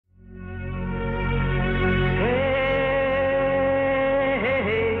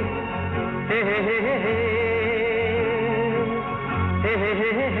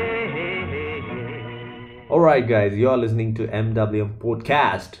Alright guys, you're listening to MWM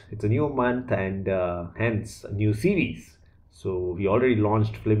podcast. It's a new month and hence a new series. So we already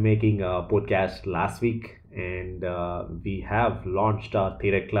launched filmmaking podcast last week, and we have launched our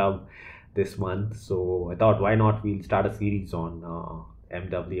theatre club this month. So I thought, why not we'll start a series on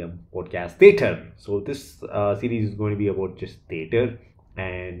MWM podcast theatre. So this series is going to be about just theatre,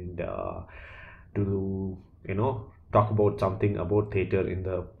 and to talk about something about theatre in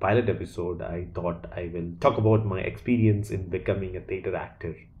the pilot episode, I thought I will talk about my experience in becoming a theatre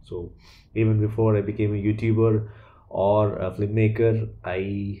actor. So even before I became a YouTuber or a filmmaker,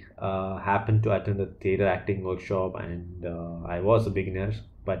 I happened to attend a theatre acting workshop, and I was a beginner,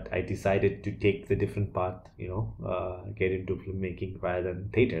 but I decided to take the different path, get into filmmaking rather than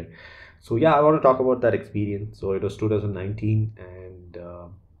theatre. So yeah, I want to talk about that experience. So it was 2019, and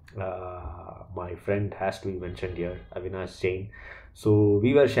my friend has to be mentioned here, Avinash Jain. So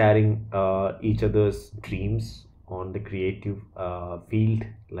we were sharing each other's dreams on the creative field,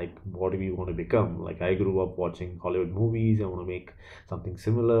 like what do we want to become. Like, I grew up watching Hollywood movies, I want to make something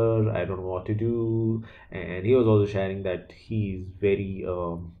similar, I don't know what to do. And he was also sharing that he's very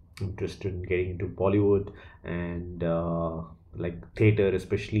interested in getting into Bollywood and like theater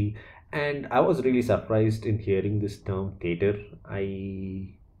especially. And I was really surprised in hearing this term theater.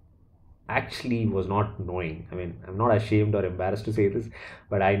 I actually was not knowing. I mean, I'm not ashamed or embarrassed to say this,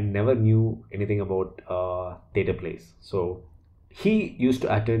 but I never knew anything about theatre plays. So he used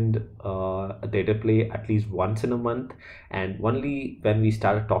to attend a theatre play at least once in a month, and only when we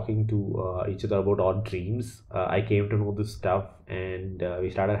started talking to each other about our dreams, I came to know this stuff, and we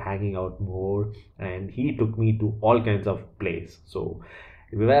started hanging out more, and he took me to all kinds of plays. So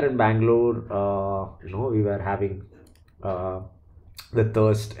we were in Bangalore, we were having the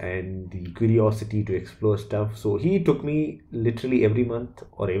thirst and the curiosity to explore stuff. So he took me literally every month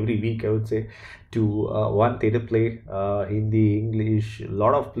or every week, I would say, to one theatre play, Hindi, English, a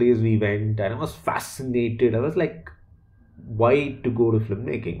lot of plays we went, and I was fascinated. I was like, why to go to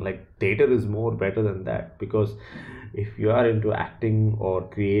filmmaking? Like, theatre is more better than that, because if you are into acting or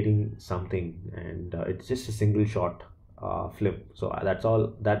creating something, and it's just a single shot film, so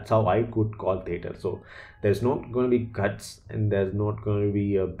that's how I could call theatre. So there's not going to be cuts, and there's not going to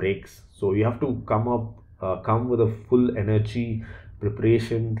be breaks. So you have to come with a full energy,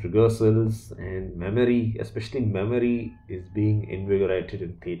 preparation, rehearsals, and memory. Especially memory is being invigorated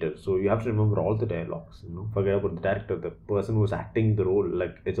in theatre, so you have to remember all the dialogues. Forget about the director, the person who's acting the role.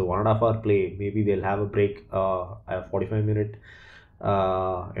 Like, it's a 1.5 hour play, maybe they'll have a break, a 45-minute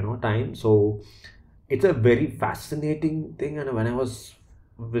time. So it's a very fascinating thing, and when I was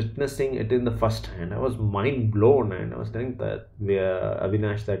witnessing it in the first hand, I was mind blown, and I was telling that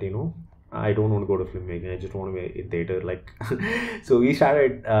Avinash that I don't want to go to filmmaking, I just want to be in theater. Like, so we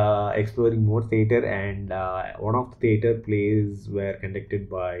started exploring more theater, and one of the theater plays were conducted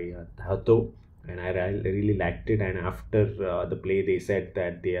by Hatto, and I really liked it. And after the play, they said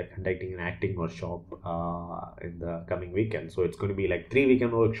that they are conducting an acting workshop in the coming weekend. So it's going to be like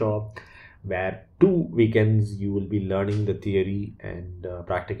 3-weekend workshop, where 2 weekends you will be learning the theory and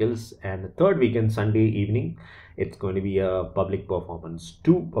practicals, and the third weekend, Sunday evening, it's going to be a public performance,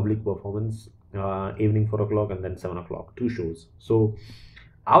 2 public performance, evening 4 o'clock and then 7 o'clock, 2 shows. So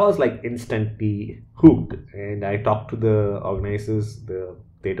I was like instantly hooked, and I talked to the organizers, the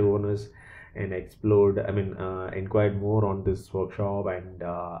theater owners, and inquired more on this workshop, and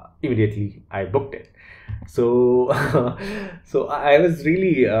immediately I booked it. So so I was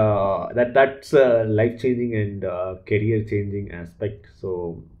really that's a life-changing and career-changing aspect.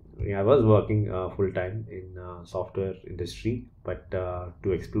 So yeah, I was working full-time in software industry, but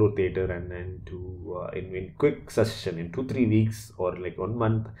to explore theater, and then to in quick succession, in 2-3 weeks or like 1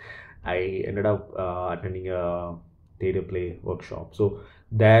 month, I ended up attending a theater play workshop. So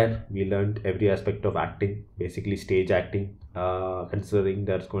there we learned every aspect of acting, basically stage acting, considering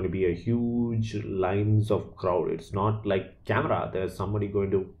there's going to be a huge lines of crowd. It's not like camera, there's somebody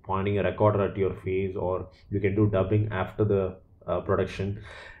going to pointing a recorder at your face, or you can do dubbing after the production.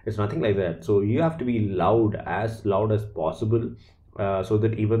 It's nothing like that. So you have to be loud as possible, so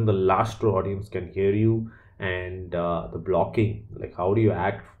that even the last row audience can hear you. And the blocking, like how do you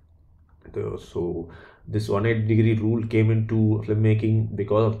act. So this 180-degree rule came into filmmaking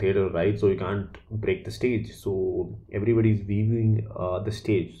because of theater, right? So you can't break the stage, so everybody's viewing the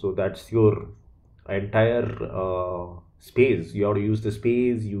stage. So that's your entire space. You have to use the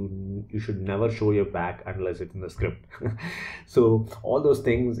space. You should never show your back unless it's in the script. So all those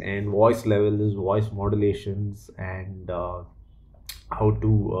things, and voice levels, voice modulations, and how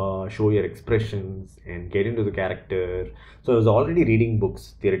to show your expressions and get into the character. So I was already reading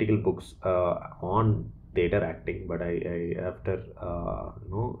books, theoretical books on theater acting, but I after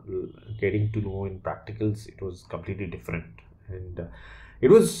getting to know in practicals, it was completely different, and it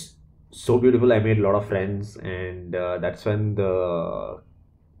was so beautiful. I made a lot of friends, and that's when the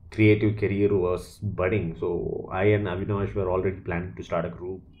creative career was budding. So I and Avinash were already planning to start a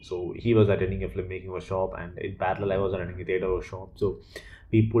group. So he was attending a filmmaking workshop, and in parallel, I was attending a theater workshop. So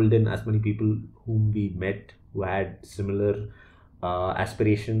we pulled in as many people whom we met who had similar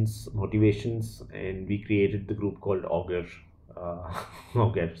aspirations, motivations, and we created the group called Augur.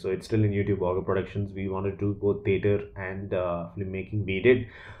 Augur. So it's still in YouTube, Augur Productions. We wanted to do both theater and filmmaking. We did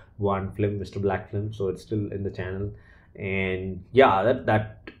one film, Mr. Black Film. So it's still in the channel, and yeah,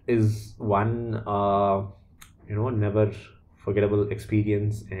 that is one never forgettable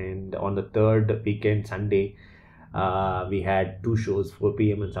experience. And on the third weekend, Sunday, we had two shows, 4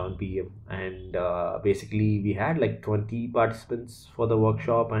 p.m. and 7 p.m., and basically we had like 20 participants for the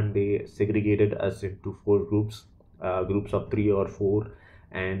workshop, and they segregated us into four groups, groups of three or four,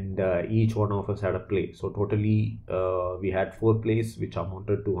 and each one of us had a play. So totally we had four plays which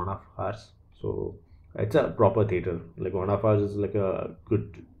amounted to 1.5 hours. So it's a proper theater, like 1.5 hours is like a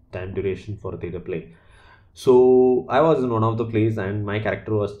good time duration for a theater play. So I was in one of the plays, and my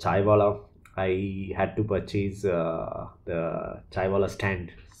character was Chaiwala. I had to purchase the Chaiwala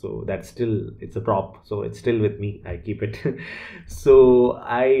stand. So that's still, it's a prop. So it's still with me. I keep it. So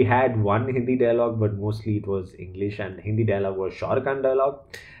I had one Hindi dialogue, but mostly it was English, and Hindi dialogue was Shah Rukh Khan dialogue.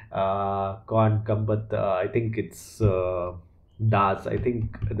 Khan Kambat, I think it's Das. I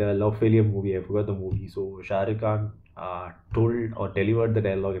think the love failure movie. I forgot the movie. So Shah Rukh Khan told or delivered the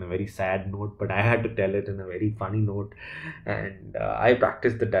dialogue in a very sad note, but I had to tell it in a very funny note, and I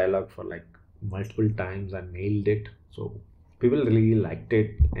practiced the dialogue for like multiple times and nailed it. So people really liked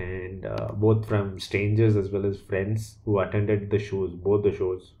it, and both from strangers as well as friends who attended the shows, both the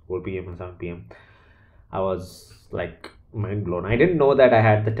shows, 4 p.m. and 7 p.m. I was like mind blown. I didn't know that I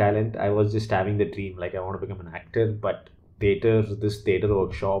had the talent. I was just having the dream, like I want to become an actor. But this theater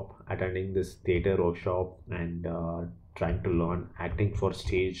workshop, attending this theater workshop, and trying to learn acting for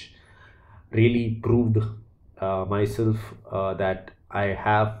stage really proved myself that I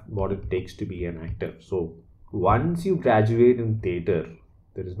have what it takes to be an actor. So once you graduate in theater,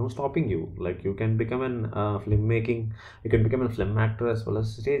 there is no stopping you. Like you can become an filmmaking, you can become a film actor as well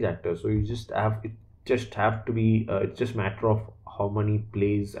as stage actor. So you just have to be. It's just matter of how many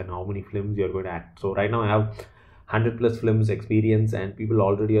plays and how many films you're going to act. So right now I have 100 plus films experience, and people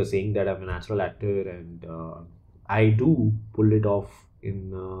already are saying that I'm a natural actor, and I do pull it off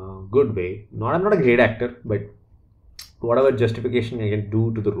in a good way. I'm not a great actor, but whatever justification I can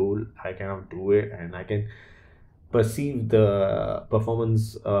do to the role, I cannot do it, and I can perceive the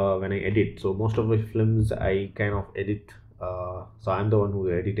performance when I edit. So most of my films I kind of edit. So I'm the one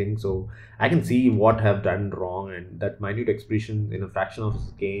who's editing, so I can see what have done wrong, and that minute expression in a fraction of a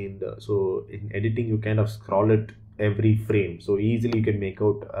second. So in editing, you kind of scroll it every frame, so easily you can make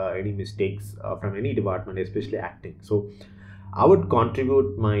out any mistakes from any department, especially acting. So I would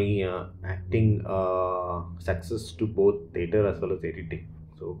contribute my acting success to both theater as well as editing.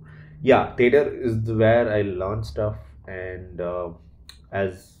 So yeah, theater is where I learn stuff, and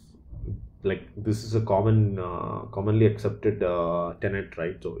as like this is a commonly accepted tenet,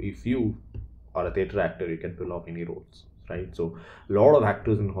 right? So if you are a theater actor, you can pull off any roles, right? So a lot of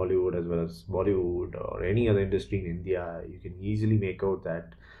actors in Hollywood as well as Bollywood or any other industry in India, you can easily make out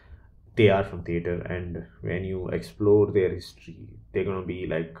that they are from theater. And when you explore their history, they're gonna be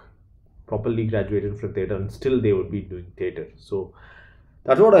like properly graduated from theater, and still they would be doing theater. So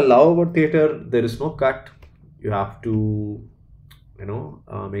that's what I love about theater. There is no cut. You have to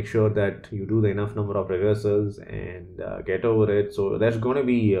make sure that you do the enough number of rehearsals and get over it. So there's going to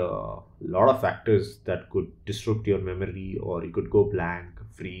be a lot of factors that could disrupt your memory, or you could go blank,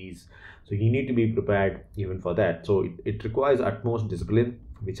 freeze. So you need to be prepared even for that. So it requires utmost discipline,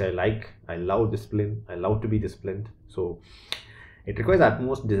 which I like. I love discipline. I love to be disciplined. So it requires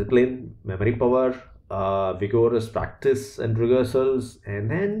utmost discipline, memory power, vigorous practice and rehearsals,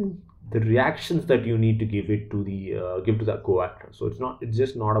 and then the reactions that you need to give to the co-actor. So it's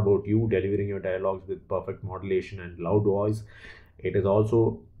just not about you delivering your dialogues with perfect modulation and loud voice. It is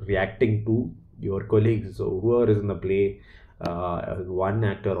also reacting to your colleagues. So whoever is in the play, one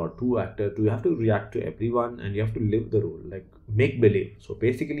actor or two actors, you have to react to everyone, and you have to live the role, like make believe. So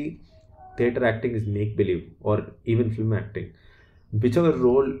basically theater acting is make believe, or even film acting. Whichever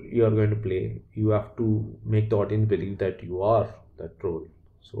role you are going to play, you have to make the audience believe that you are that role.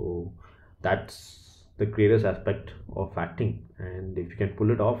 So that's the greatest aspect of acting, and if you can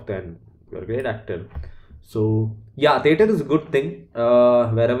pull it off, then you're a great actor. So yeah, theater is a good thing.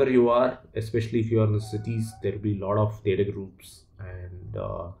 Wherever you are, especially if you are in the cities, there will be a lot of theater groups, and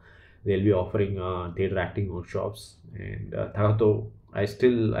they'll be offering theater acting workshops. And Tahato,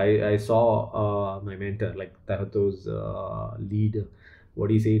 I saw my mentor, like Tahato's lead, what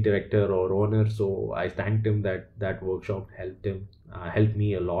do you say, director or owner. So I thanked him that that workshop helped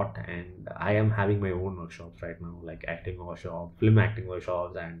me a lot, and I am having my own workshops right now, like acting workshop, film acting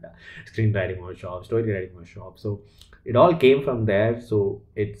workshops, and screenwriting workshops, story writing workshops. So it all came from there. So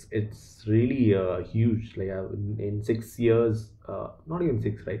it's really huge. Like in 6 years, not even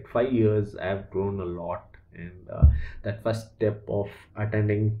six, right, 5 years, I've grown a lot. And that first step of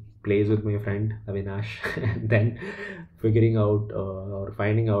attending plays with my friend Avinash, and then figuring out or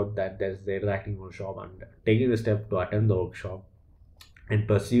finding out that there's their acting workshop, and taking the step to attend the workshop, and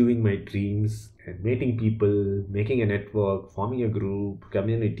pursuing my dreams, and meeting people, making a network, forming a group,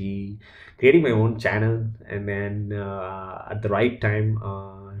 community, creating my own channel, and then at the right time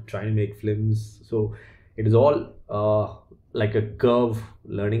trying to make films. So it is all like a curve,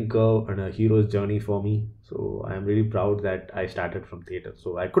 learning curve, and a hero's journey for me. So I'm really proud that I started from theater.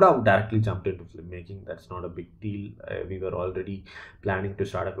 So I could have directly jumped into filmmaking. That's not a big deal. We were already planning to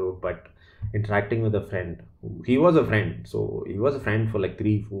start a group, but interacting with a friend, he was a friend. So he was a friend for like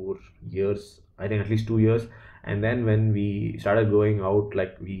 3 4 years, I think at least 2 years. And then when we started going out,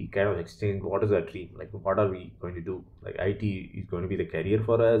 like we kind of exchanged what is our dream, like what are we going to do, like IT is going to be the career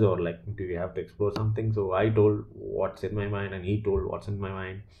for us, or like do we have to explore something. So I told what's in my mind, and he told what's in my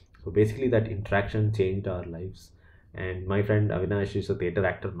mind. So basically that interaction changed our lives. And my friend Avinash is a theater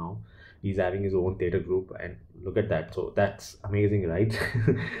actor now. He's having his own theater group, and look at that. So that's amazing, right?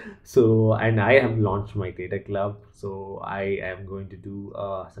 So, and I have launched my theater club. So I am going to do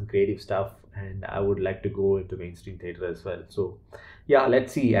some creative stuff, and I would like to go into mainstream theater as well. So yeah,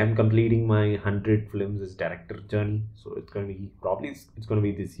 let's see. I'm completing my 100 films as director journey. So it's going to be probably, it's going to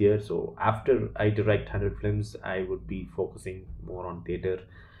be this year. So after I direct 100 films, I would be focusing more on theater.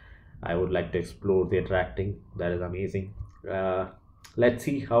 I would like to explore theater acting. That is amazing. Let's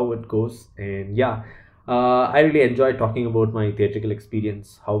see how it goes. And yeah, I really enjoy talking about my theatrical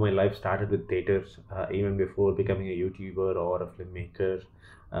experience, how my life started with theater, even before becoming a YouTuber or a filmmaker,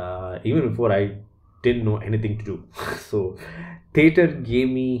 even before I didn't know anything to do. So theater gave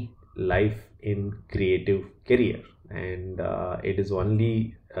me life in creative career, and it is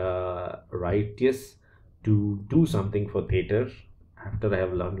only righteous to do something for theater after I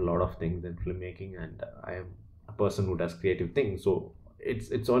have learned a lot of things in filmmaking, and I am a person who does creative things. So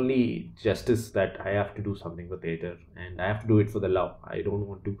it's only justice that I have to do something for theater, and I have to do it for the love. I don't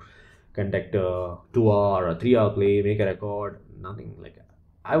want to conduct a 2 hour or a 3 hour play, make a record, nothing like that.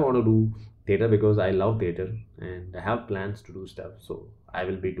 I want to do theater because I love theater, and I have plans to do stuff. So I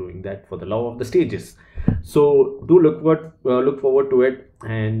will be doing that for the love of the stages. So do look forward to it,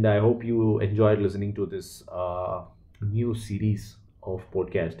 and I hope you enjoyed listening to this new series of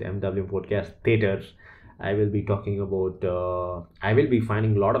podcast, MWM podcast Theater. I will be talking about, I will be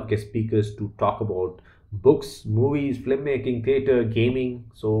finding a lot of guest speakers to talk about books, movies, filmmaking, theater, gaming.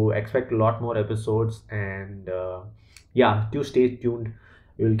 So expect a lot more episodes, and yeah, do stay tuned.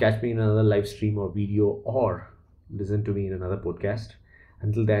 You will catch me in another live stream or video, or listen to me in another podcast.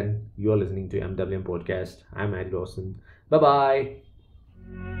 Until then, you are listening to MWM Podcast. I'm MaddiE DawsoN. Bye bye.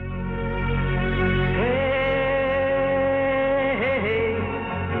 Hey, hey, hey,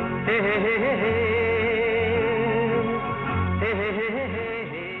 hey, hey, hey, hey.